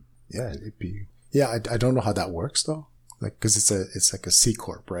 yeah, it'd be, yeah, I don't know how that works though. Like, cause it's like a C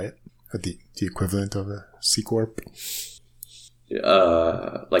Corp, right? Or the equivalent of a C Corp.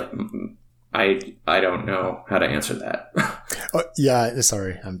 Like, I don't know how to answer that. Oh, yeah.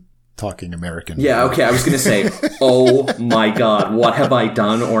 Sorry. I'm talking American. Yeah. Okay. I was going to say, oh my God, what have I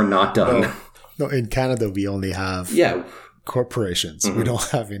done or not done? No, in Canada, we only have corporations. We don't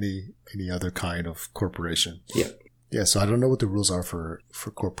have any other kind of corporation. Yeah. Yeah. So I don't know what the rules are for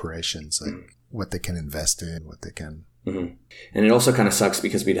corporations, like what they can invest in, what they can. And it also kind of sucks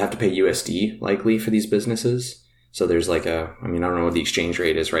because we'd have to pay USD likely for these businesses. So there's like I don't know what the exchange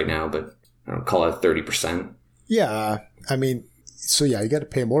rate is right now, but I don't call it 30%. Yeah. I mean, so yeah, you got to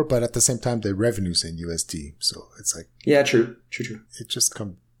pay more, but at the same time, the revenue's in USD. So it's like, yeah, true. It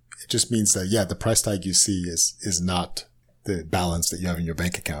just means that, yeah, the price tag you see is not the balance that you have in your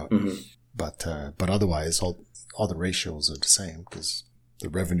bank account. But otherwise all the ratios are the same because the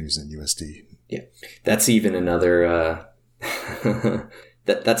revenue's in USD. Yeah. That's even another,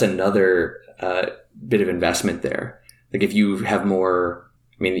 that's another, bit of investment there. Like, if you have more,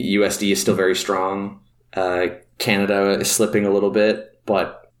 I mean, the USD is still very strong. Canada is slipping a little bit,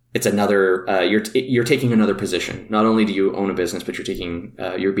 but it's another, you're taking another position. Not only do you own a business, but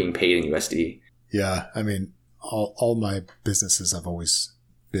you're being paid in USD. Yeah. I mean, all my businesses have always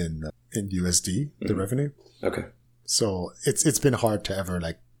been in USD, the revenue. Okay. So it's been hard to ever,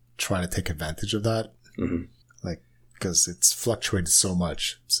 like, try to take advantage of that. Like, because it's fluctuated so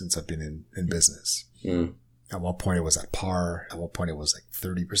much since I've been in business. At one point it was at par. At one point it was like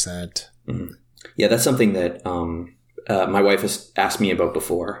 30%. Yeah, that's something that my wife has asked me about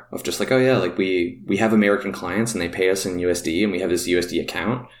before, of just like, oh yeah, like we have American clients and they pay us in USD and we have this USD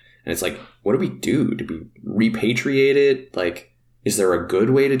account. And it's like, what do we do? Do we repatriate it? Like, is there a good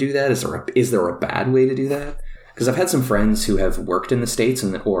way to do that? Is there a bad way to do that? Because I've had some friends who have worked in the States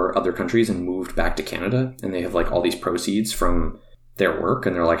or other countries and moved back to Canada, and they have like all these proceeds from their work,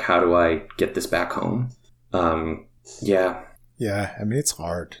 and they're like, how do I get this back home? Yeah. Yeah, I mean, it's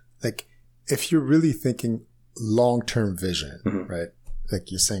hard. Like, if you're really thinking long-term vision, right?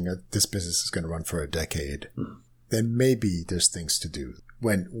 Like you're saying this business is going to run for a decade, then maybe there's things to do.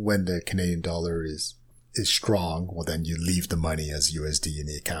 When the Canadian dollar is strong, well, then you leave the money as USD in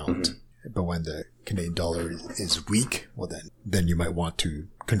the account. But when the Canadian dollar is weak, well, then you might want to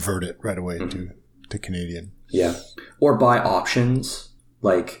convert it right away to Canadian. Yeah. Or buy options.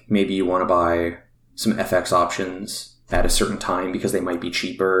 Like maybe you want to buy some FX options at a certain time because they might be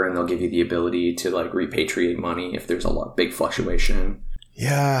cheaper and they'll give you the ability to like repatriate money if there's a big fluctuation.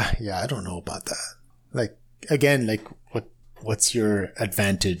 Yeah, I don't know about that. Like, again, like what's your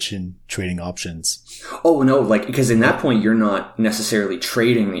advantage in trading options? Oh, no, like, because in that point, you're not necessarily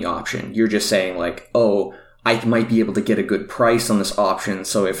trading the option. You're just saying like, oh, I might be able to get a good price on this option.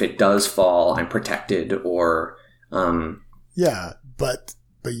 So if it does fall, I'm protected or, Yeah, but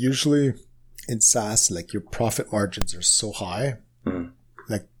usually in SaaS, like your profit margins are so high,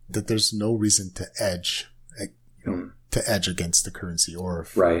 like that there's no reason to edge, like, to edge against the currency or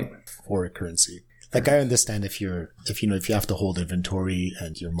for a currency. Like I understand if you have to hold inventory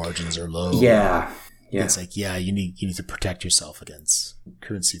and your margins are low. Yeah. It's like, you need to protect yourself against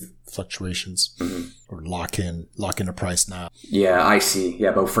currency fluctuations or lock in a price now. Yeah, I see.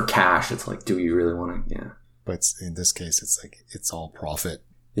 Yeah. But for cash, it's like, do you really want to? Yeah. But in this case, it's like, it's all profit.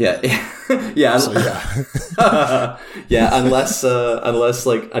 Yeah. Yeah. So, yeah. Yeah. Unless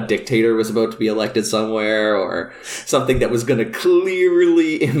like a dictator was about to be elected somewhere or something that was going to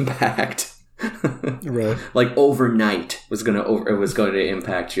clearly impact right. Like overnight was going to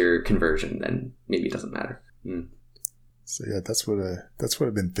impact your conversion, then maybe it doesn't matter. So yeah, that's what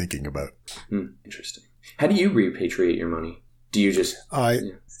I've been thinking about. Interesting. How do you repatriate your money? Do you just I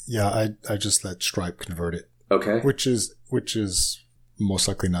just let Stripe convert it. Okay. Which is most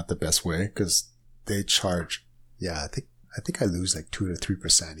likely not the best way because they charge. Yeah, I think I lose like 2 to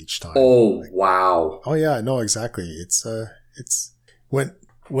 3% each time. Oh, wow. Oh yeah, no, exactly. It's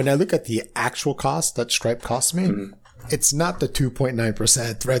when I look at the actual cost that Stripe costs me, it's not the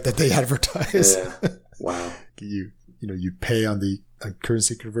 2.9%, right, that they advertise. Yeah. Wow. You pay on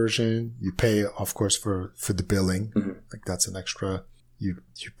currency conversion. You pay, of course, for the billing. Like that's an extra. You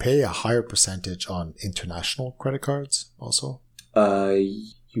pay a higher percentage on international credit cards also.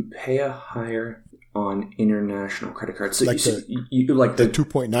 You pay a higher on international credit cards. So you like the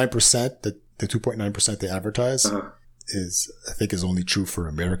 2.9%. The 2.9% they advertise. I think is only true for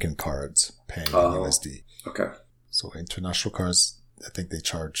American cards paying in USD. Okay. So international cards, I think they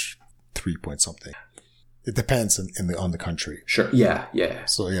charge 3 point something. It depends on the country. Sure. Yeah. Yeah.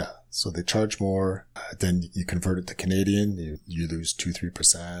 So they charge more. Then you convert it to Canadian, you lose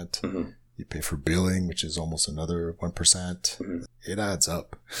 2-3%. You pay for billing, which is almost another 1%. It adds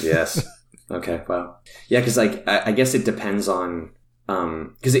up. Yes. Okay. Wow. Yeah. Because I guess it depends on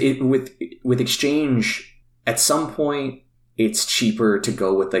because with exchange. At some point, it's cheaper to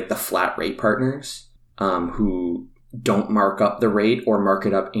go with like the flat rate partners who don't mark up the rate or mark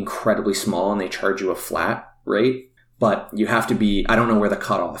it up incredibly small and they charge you a flat rate. But you have to be, I don't know where the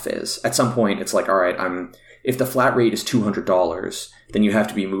cutoff is. At some point, it's like, all right, if the flat rate is $200, then you have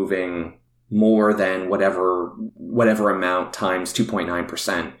to be moving more than whatever amount times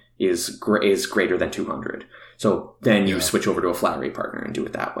 2.9% is greater than 200. So then you switch over to a flat rate partner and do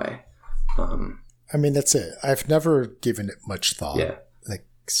it that way. I mean, that's it. I've never given it much thought. Yeah. Like,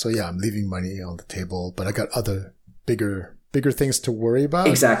 so yeah, I'm leaving money on the table, but I got other bigger things to worry about.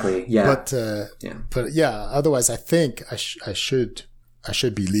 Exactly. Yeah. But yeah, otherwise I think I should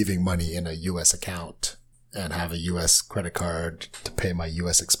be leaving money in a US account and have a US credit card to pay my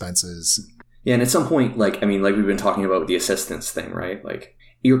US expenses. Yeah. And at some point, like we've been talking about with the assistance thing, right? Like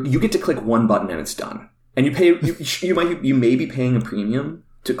you get to click one button and it's done. And you may be paying a premium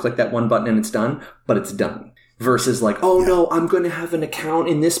to click that one button and it's done, but it's done. Versus like, no, I'm going to have an account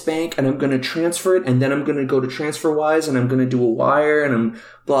in this bank and I'm going to transfer it and then I'm going to go to TransferWise and I'm going to do a wire and I'm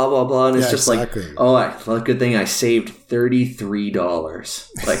blah, blah, blah. And it's just exactly. Like, good thing I saved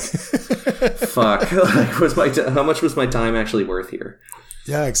 $33. Like, fuck. Like, how much was my time actually worth here?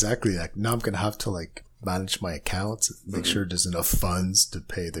 Yeah, exactly. Like now I'm going to have to like manage my accounts, make sure there's enough funds to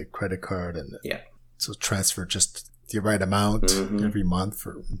pay the credit card and so transfer just the right amount every month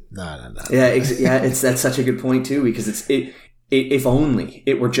for no. Yeah, that's such a good point too, because If only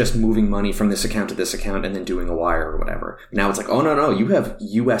it were just moving money from this account to this account and then doing a wire or whatever. Now it's like, oh, no, you have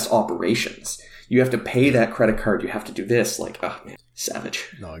U.S. operations. You have to pay that credit card. You have to do this. Like, oh, man,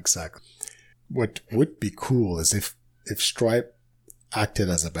 savage. No, exactly. What would be cool is if Stripe acted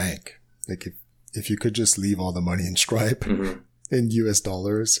as a bank. Like if you could just leave all the money in Stripe in US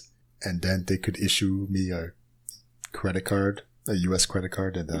dollars, and then they could issue me a credit card, a US credit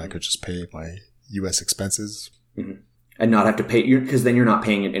card, and then I could just pay my US expenses. And not have to pay, because then you're not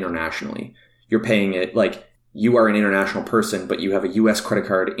paying it internationally. You're paying it like you are an international person, but you have a US credit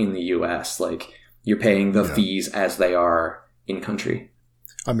card in the US. Like you're paying the fees as they are in country.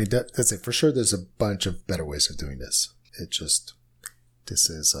 I mean, that's it. For sure, there's a bunch of better ways of doing this. This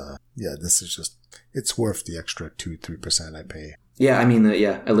is just, it's worth the extra 2-3% I pay. Yeah, I mean,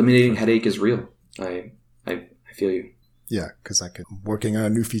 eliminating headache is real. I feel you. Yeah, because working on a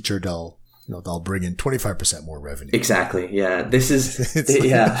new feature, they'll bring in 25% more revenue. Exactly. Yeah, this is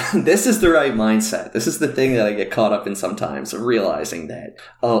this is the right mindset. This is the thing that I get caught up in sometimes, realizing that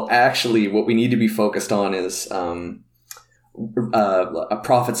actually, what we need to be focused on is a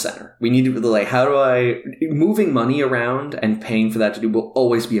profit center. We need to moving money around and paying for that to do will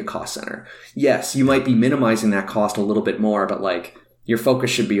always be a cost center. Yes, you might be minimizing that cost a little bit more, but like your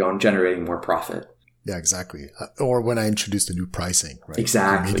focus should be on generating more profit. Yeah, exactly. Or when I introduced the new pricing, right?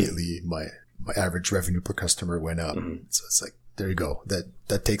 Exactly. Immediately my average revenue per customer went up. So it's like, there you go.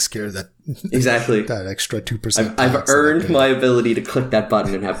 That takes care of that. Exactly. That extra 2%. I've earned my ability to click that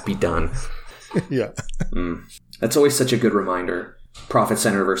button and have it be done. Yeah. That's always such a good reminder. Profit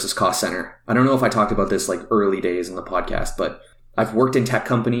center versus cost center. I don't know if I talked about this like early days in the podcast, but I've worked in tech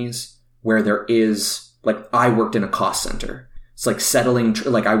companies where there is I worked in a cost center. It's like settling,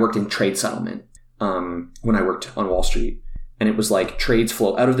 I worked in trade settlement when I worked on Wall Street. And it was like trades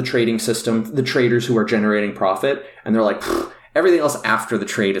flow out of the trading system, the traders who are generating profit. And they're like, everything else after the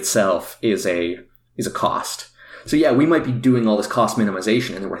trade itself is a cost. So yeah, we might be doing all this cost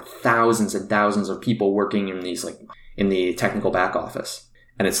minimization, and there were thousands and thousands of people working in these in the technical back office.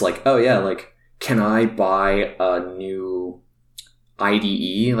 And it's like, oh yeah, can I buy a new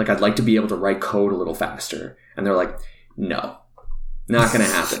IDE? I'd like to be able to write code a little faster. And they're like, no, not going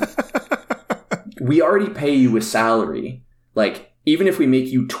to happen. We already pay you a salary. Even if we make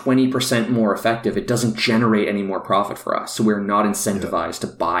you 20% more effective, it doesn't generate any more profit for us. So we're not incentivized to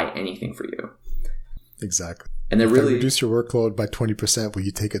buy anything for you. Exactly. And then really reduce your workload by 20%. Will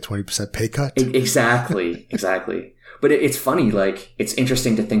you take a 20% pay cut? Exactly. But it's funny. It's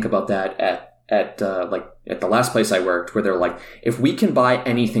interesting to think about that at the last place I worked, where they're like, if we can buy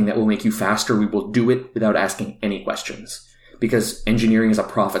anything that will make you faster, we will do it without asking any questions, because engineering is a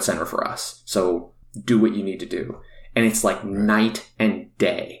profit center for us. So do what you need to do. And it's night and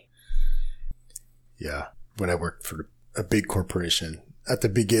day. Yeah. When I worked for a big corporation, at the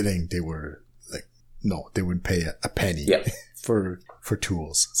beginning, they were no, they wouldn't pay a penny for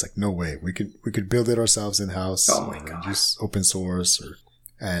tools. It's like, no way. We could build it ourselves in-house. Oh my God. Use open source.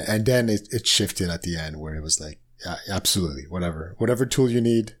 And then it shifted at the end, where it was like, yeah, absolutely. Whatever tool you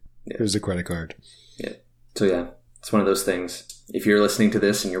need, here's a credit card. Yeah. So yeah, it's one of those things. If you're listening to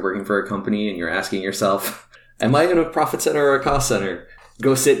this and you're working for a company and you're asking yourself, am I in a profit center or a cost center?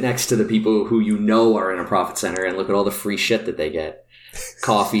 Go sit next to the people who you know are in a profit center and look at all the free shit that they get.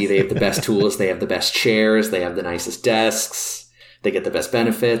 Coffee, they have the best tools, they have the best chairs, they have the nicest desks, they get the best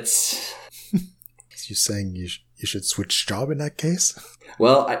benefits. You saying you should switch job in that case?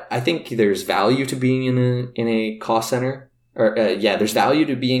 Well, I think there's value to being in a cost center. There's value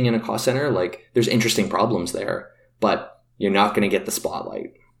to being in a cost center. There's interesting problems there, but you're not going to get the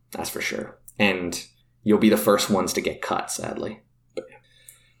spotlight. That's for sure. And you'll be the first ones to get cut, sadly. But yeah.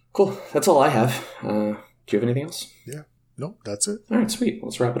 Cool. That's all I have. Do you have anything else? Yeah. No, that's it. All right, sweet.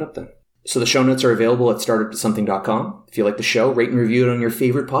 Let's wrap it up then. So the show notes are available at startuptosomething.com. If you like the show, rate and review it on your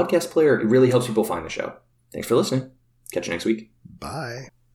favorite podcast player. It really helps people find the show. Thanks for listening. Catch you next week. Bye.